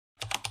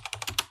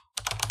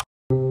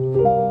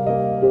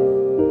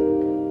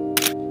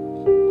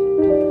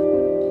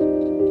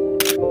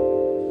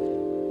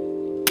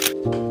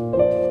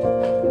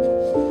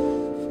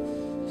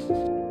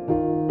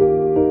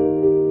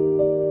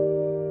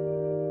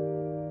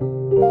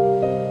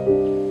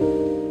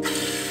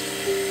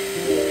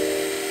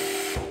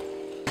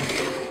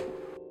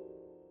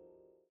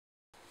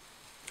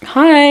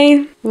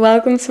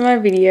welcome to my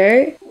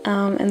video,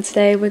 and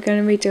today we're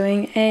going to be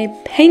doing a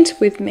paint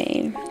with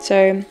me.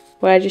 So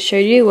what I just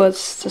showed you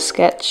was the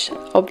sketch,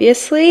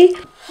 obviously,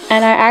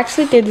 and I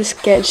actually did the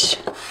sketch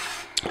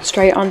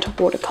straight onto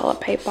watercolor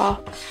paper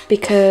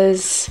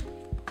because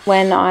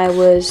when I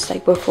was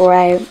like, before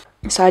I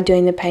started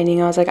doing the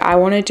painting, I was like, I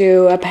want to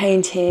do a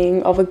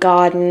painting of a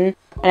garden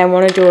and I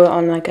want to do it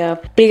on like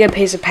a bigger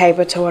piece of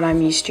paper to what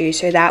I'm used to.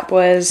 So that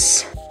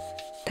was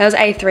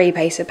A3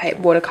 piece of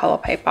paper, watercolor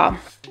paper,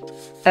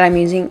 that I'm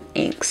using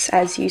inks,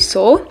 as you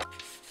saw.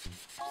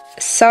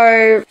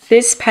 So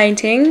this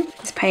painting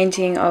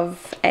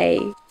of a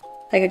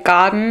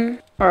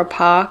garden or a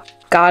park,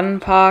 garden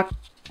park,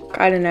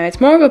 I don't know, it's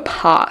more of a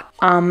park,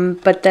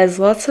 but there's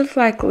lots of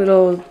like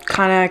little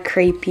kind of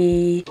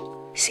creepy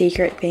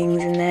secret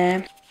things in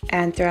there.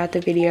 And throughout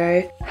the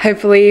video,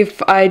 hopefully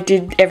if I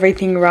did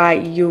everything right,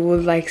 you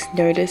will like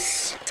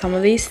notice some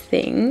of these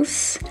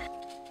things.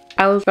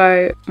 I'll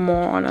go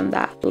more on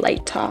that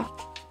later.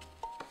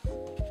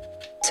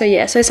 So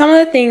yeah, so some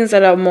of the things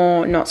that are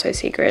more not so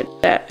secret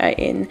that are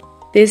in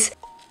this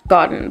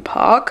garden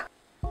park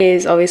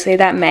is obviously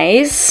that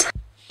maze.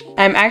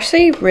 I'm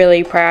actually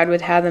really proud with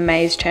how the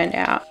maze turned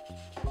out.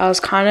 I was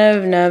kind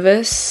of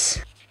nervous,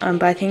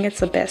 but I think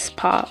it's the best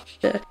part.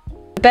 The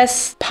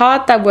best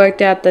part that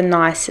worked out the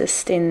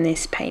nicest in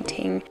this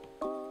painting.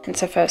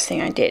 It's the first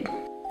thing I did.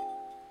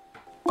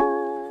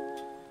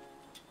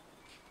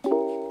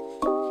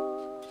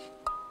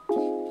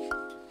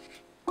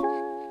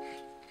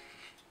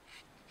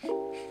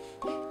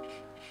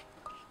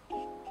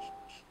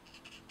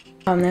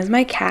 There's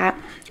my cat.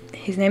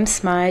 His name's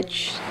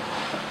Smudge.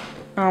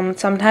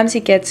 Sometimes he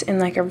gets in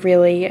like a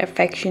really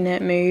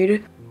affectionate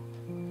mood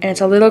and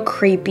it's a little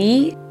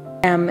creepy.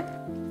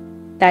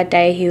 That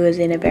day he was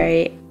in a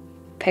very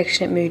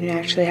affectionate mood and I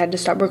actually had to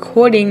stop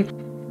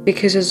recording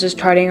because he was just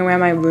trotting around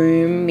my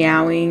room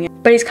meowing.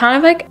 But he's kind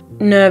of like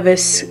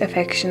nervous,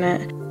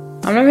 affectionate.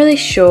 I'm not really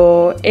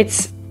sure.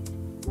 It's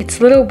a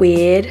little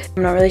weird.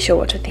 I'm not really sure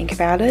what to think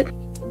about it.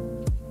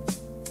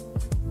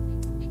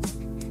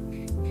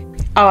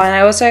 Oh, and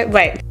I also,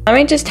 wait, let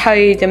me just tell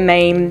you the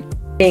main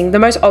thing, the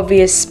most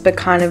obvious but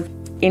kind of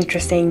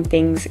interesting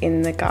things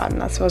in the garden.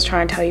 That's what I was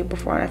trying to tell you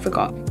before and I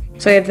forgot.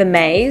 So we have the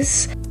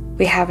maze,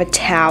 we have a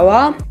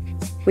tower,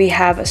 we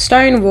have a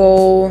stone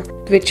wall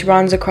which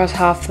runs across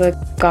half the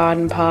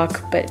garden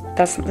park, but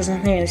there's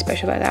nothing really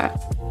special about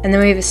that. And then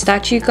we have a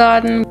statue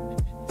garden,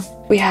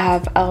 we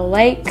have a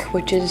lake,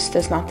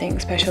 there's nothing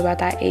special about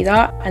that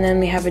either. And then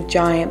we have a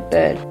giant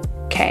bird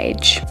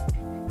cage.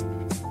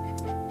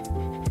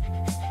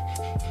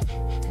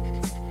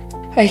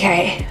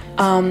 Okay,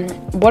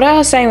 what I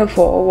was saying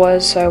before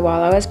was, so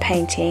while I was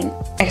painting,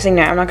 actually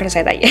no, I'm not going to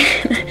say that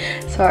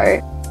yet.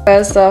 So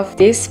first off,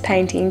 this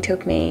painting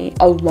took me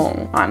a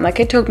long time, like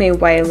it took me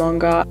way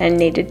longer than it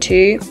needed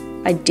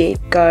to. I did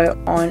go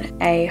on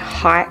a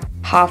hike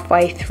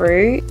halfway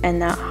through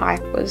and that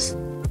hike was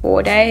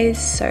 4 days,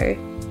 so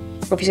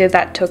obviously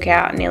that took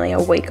out nearly a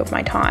week of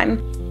my time.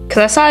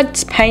 Because I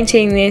started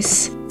painting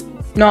this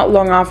not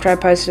long after I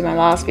posted my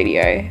last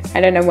video.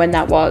 I don't know when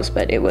that was,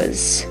 but it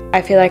was,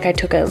 I feel like I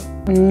took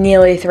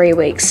nearly 3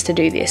 weeks to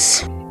do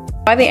this.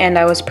 By the end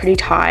I was pretty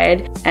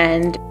tired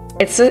and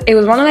it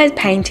was one of those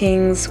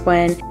paintings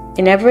when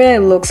it never really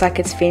looks like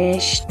it's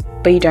finished,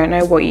 but you don't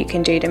know what you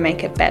can do to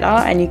make it better,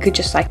 and you could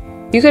just like,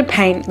 you could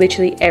paint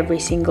literally every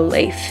single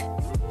leaf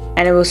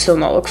and it will still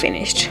not look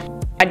finished.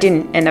 I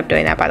didn't end up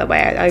doing that, by the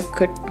way. I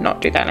could not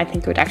do that and I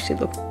think it would actually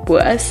look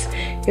worse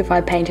if I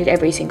painted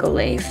every single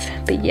leaf,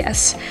 but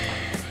yes.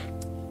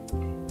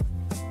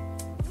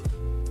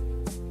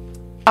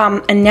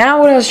 And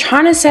now what I was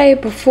trying to say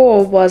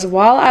before was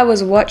while I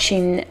was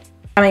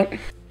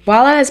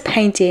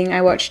painting,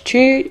 I watched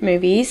 2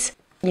 movies.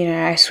 You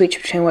know, I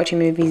switched between watching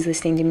movies,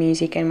 listening to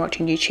music and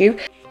watching YouTube.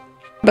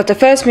 But the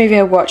first movie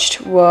I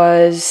watched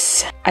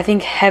was, I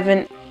think,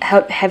 Heaven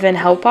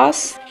Help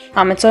Us.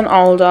 It's an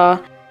older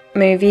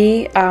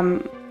movie.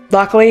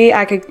 Luckily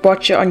I could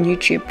watch it on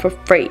YouTube for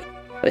free.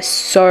 I was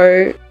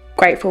so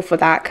grateful for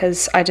that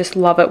because I just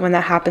love it when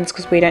that happens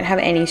because we don't have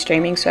any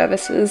streaming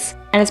services.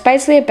 And it's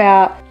basically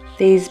about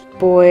these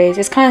boys.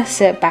 It's kind of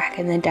set back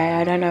in the day,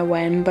 I don't know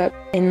when, but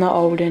in the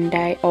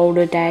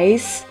older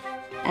days.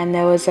 And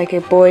there was like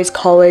a boys'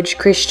 college,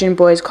 Christian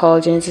boys'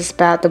 college, and it's just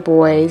about the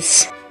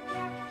boys.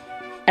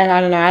 And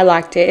I don't know, I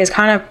liked it. It's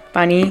kind of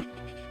funny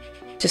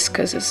just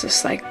because it's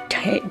just like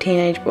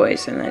teenage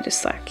boys and they're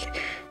just like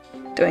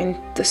doing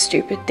the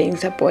stupid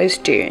things that boys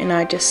do, and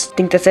I just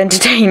think that's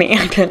entertaining.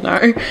 I don't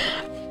know.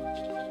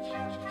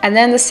 And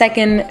then the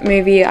second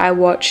movie I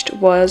watched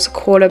was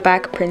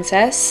Quarterback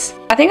Princess.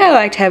 I think I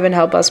liked Heaven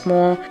Help Us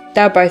more.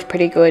 They were both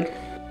pretty good.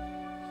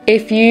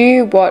 If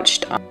you've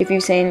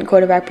seen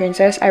Quarterback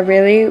Princess, I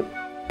really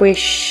wish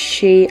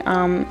she,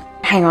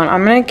 hang on,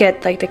 I'm gonna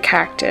get like the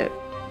character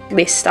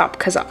list up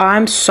because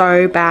I'm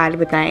so bad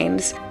with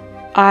names.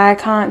 I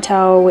can't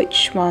tell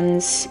which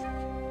ones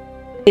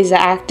is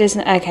the actors.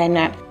 Okay,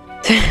 no.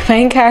 So the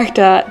main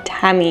character,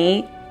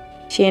 Tammy,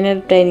 she ended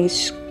up dating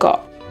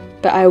Scott,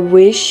 but I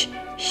wish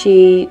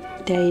she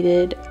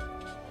dated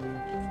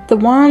The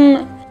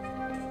one,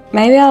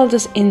 maybe I'll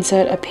just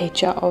insert a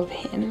picture of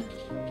him.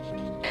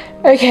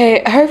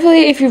 Okay,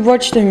 hopefully if you've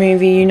watched the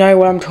movie, you know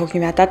what I'm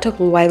talking about. That took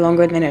way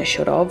longer than it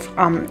should have.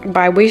 But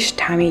I wish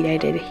Tammy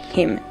dated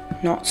him,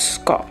 not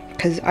Scott,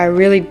 because I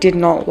really did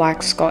not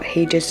like Scott.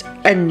 He just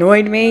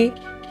annoyed me.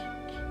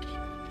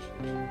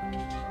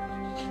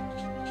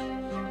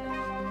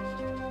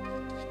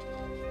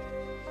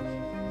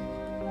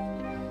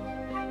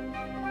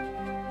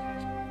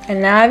 And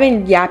now I've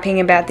been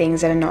yapping about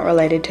things that are not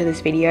related to this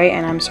video,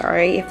 and I'm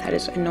sorry if that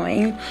is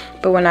annoying.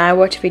 But when I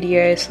watch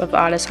videos of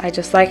artists, I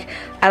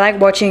like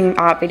watching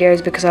art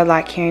videos because I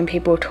like hearing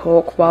people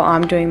talk while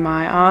I'm doing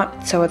my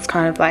art. So it's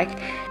kind of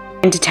like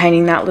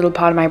entertaining that little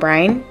part of my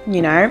brain,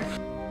 you know.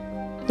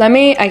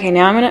 Okay,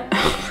 now I'm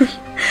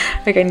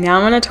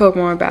gonna talk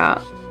more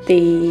about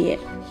the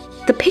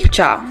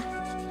picture.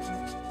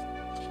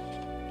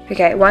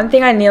 Okay, one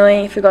thing I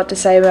nearly forgot to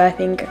say, but I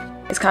think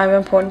it's kind of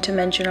important to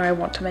mention, or I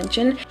want to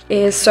mention,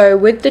 is so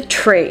with the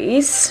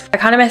trees, I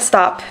kind of messed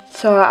up.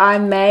 So I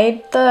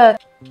made the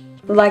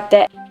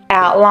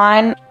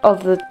outline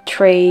of the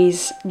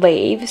tree's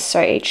leaves, so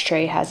each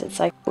tree has its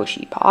like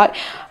bushy part.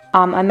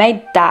 I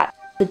made that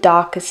the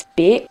darkest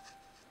bit,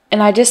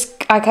 and I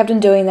kept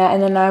on doing that,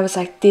 and then I was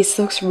like, this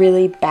looks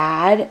really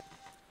bad,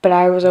 but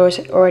I was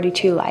already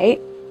too late.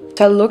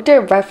 So I looked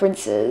at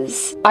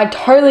references. I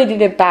totally did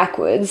it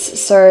backwards.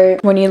 So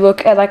when you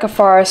look at like a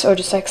forest or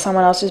just like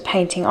someone else's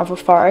painting of a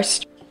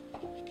forest,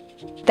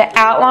 the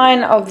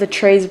outline of the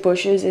trees,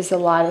 bushes is the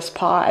lightest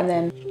part, and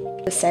then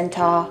the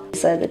center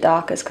is the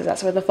darkest because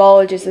that's where the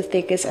foliage is the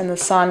thickest and the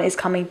sun is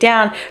coming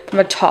down from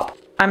the top.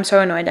 I'm so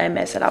annoyed I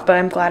messed it up, but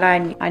I'm glad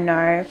I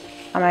know.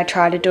 I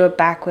tried to do it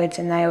backwards,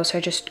 and they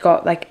also just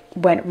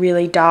went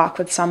really dark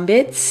with some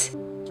bits.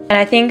 And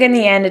I think in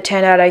the end it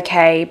turned out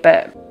okay,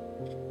 but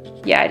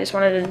yeah, I just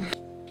wanted to,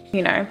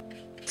 you know,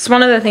 it's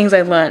one of the things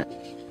I learned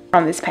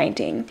from this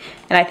painting,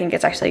 and I think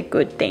it's actually a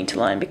good thing to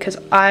learn because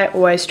I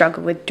always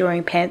struggle with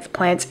drawing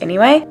plants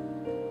anyway.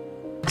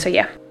 So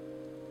yeah.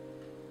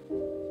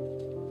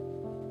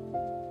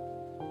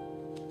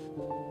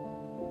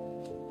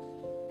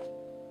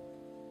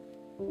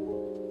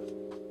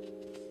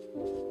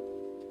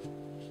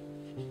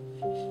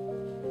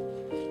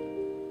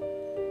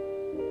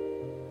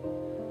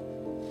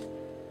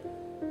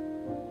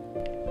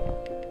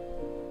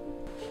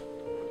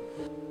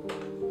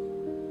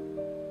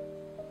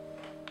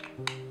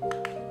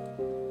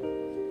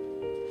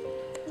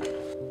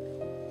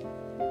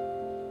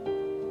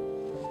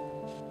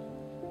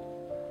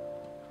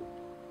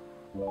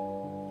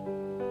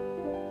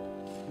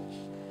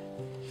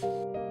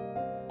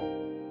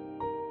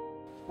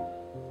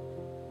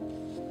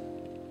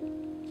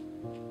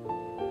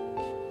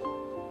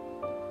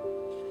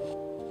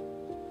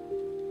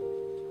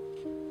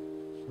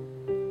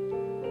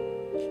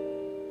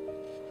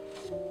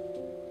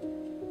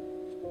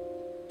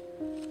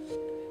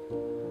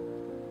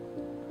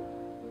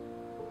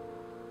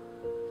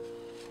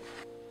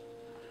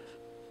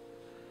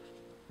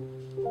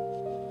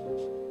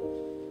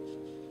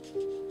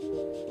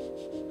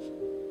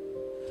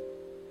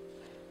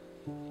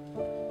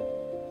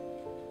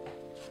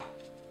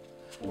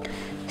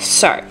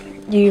 So,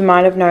 you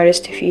might have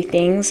noticed a few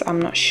things,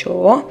 I'm not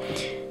sure.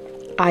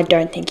 I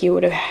don't think you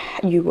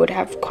would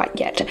have quite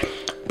yet.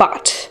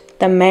 But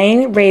the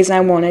main reason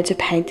I wanted to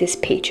paint this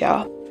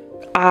picture,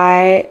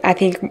 I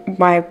think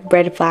my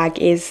red flag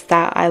is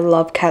that I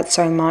love cats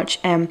so much,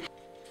 and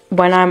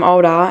when I'm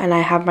older and I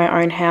have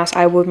my own house,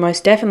 I would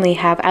most definitely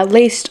have at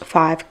least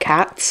 5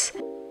 cats.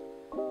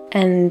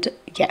 And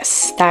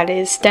yes, that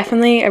is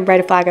definitely a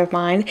red flag of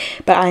mine,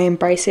 but I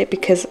embrace it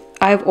because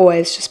I've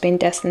always just been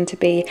destined to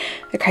be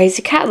a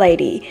crazy cat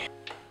lady.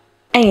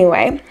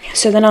 Anyway,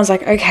 so then I was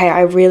like, okay,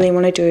 I really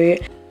want to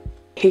do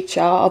a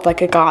picture of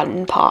like a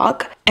garden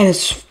park, and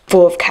it's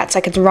full of cats,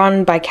 like it's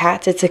run by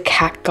cats, it's a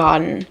cat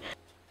garden.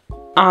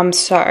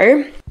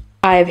 So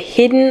I've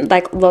hidden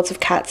like lots of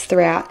cats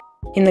throughout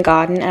in the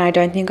garden, and I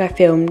don't think I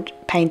filmed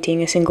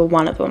painting a single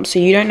one of them, so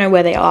you don't know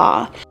where they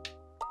are.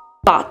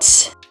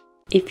 But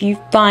if you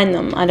find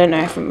them, I don't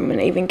know if I'm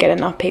gonna even get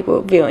enough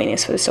people viewing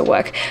this for this to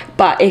work,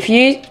 but if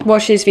you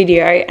watch this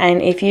video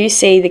and if you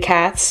see the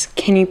cats,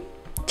 can you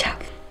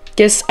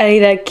just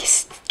either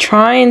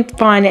try and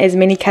find as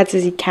many cats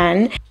as you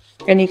can,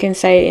 and you can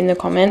say it in the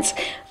comments,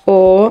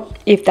 or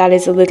if that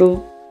is a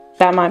little,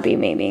 that might be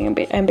me being a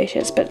bit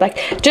ambitious, but like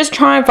just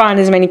try and find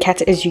as many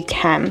cats as you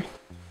can.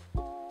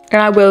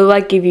 And I will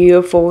like give you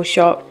a full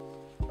shot,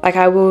 like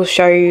I will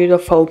show you the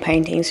full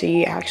painting so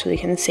you actually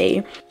can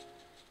see.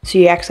 So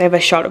you actually have a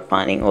shot of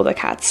finding all the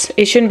cats.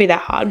 It shouldn't be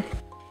that hard.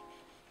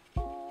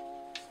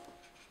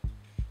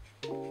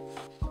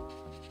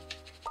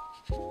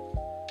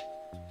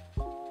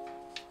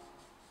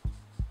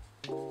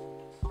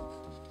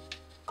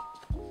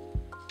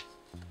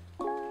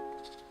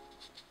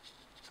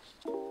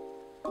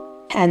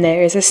 And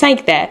there is a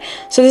snake there.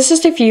 So there's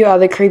just a few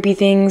other creepy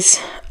things.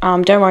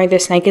 Don't worry, the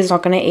snake is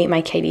not going to eat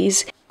my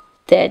kitties.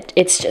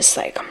 It's just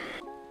like,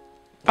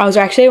 I was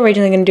actually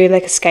originally going to do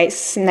like a skate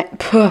snake.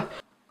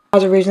 I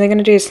was originally going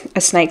to do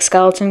a snake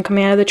skeleton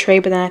coming out of the tree,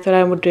 but then I thought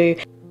I would do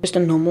just a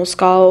normal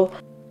skull.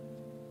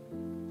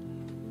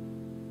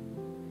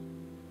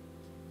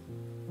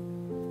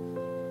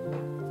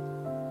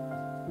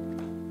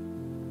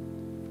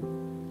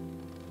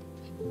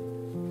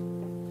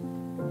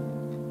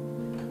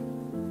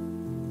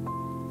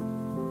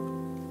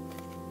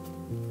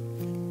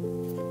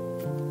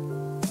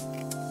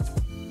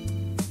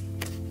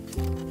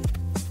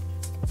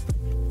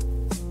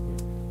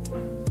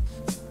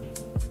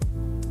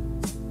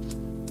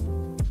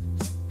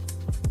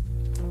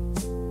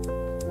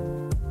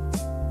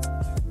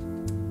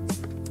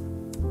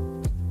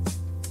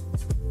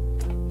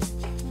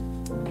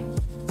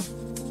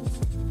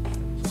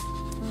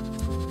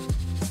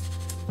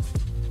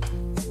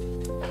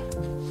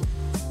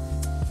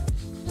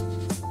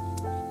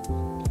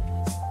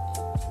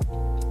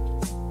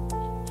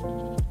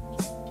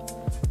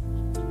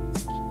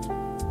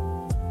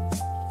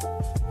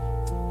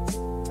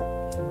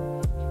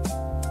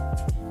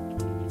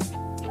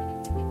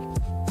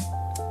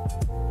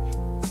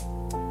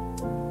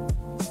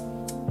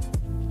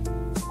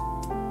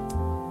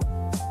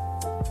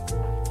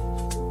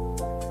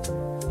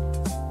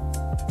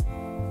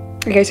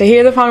 Okay, so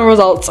here are the final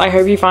results. I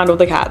hope you find all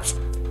the cats.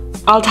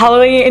 I'll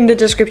tell you in the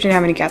description how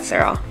many cats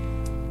there are.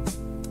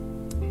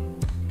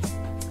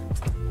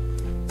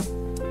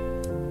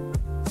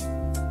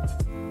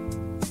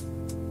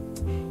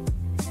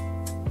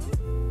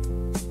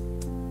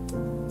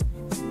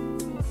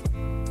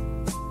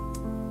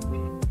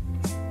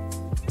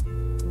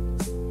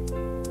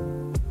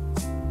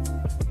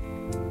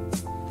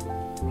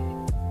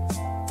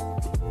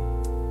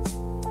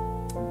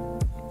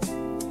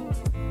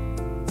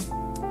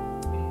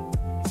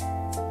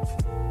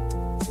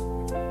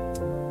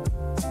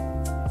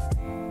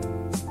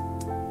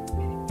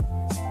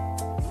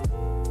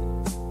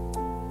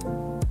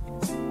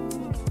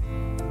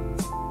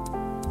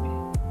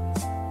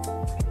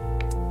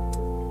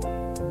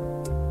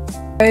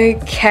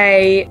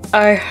 Okay,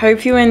 I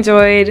hope you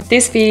enjoyed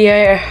this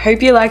video. I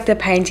hope you liked the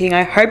painting.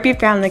 I hope you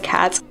found the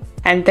cats.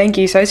 And thank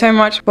you so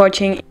much for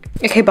watching.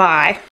 Okay, bye.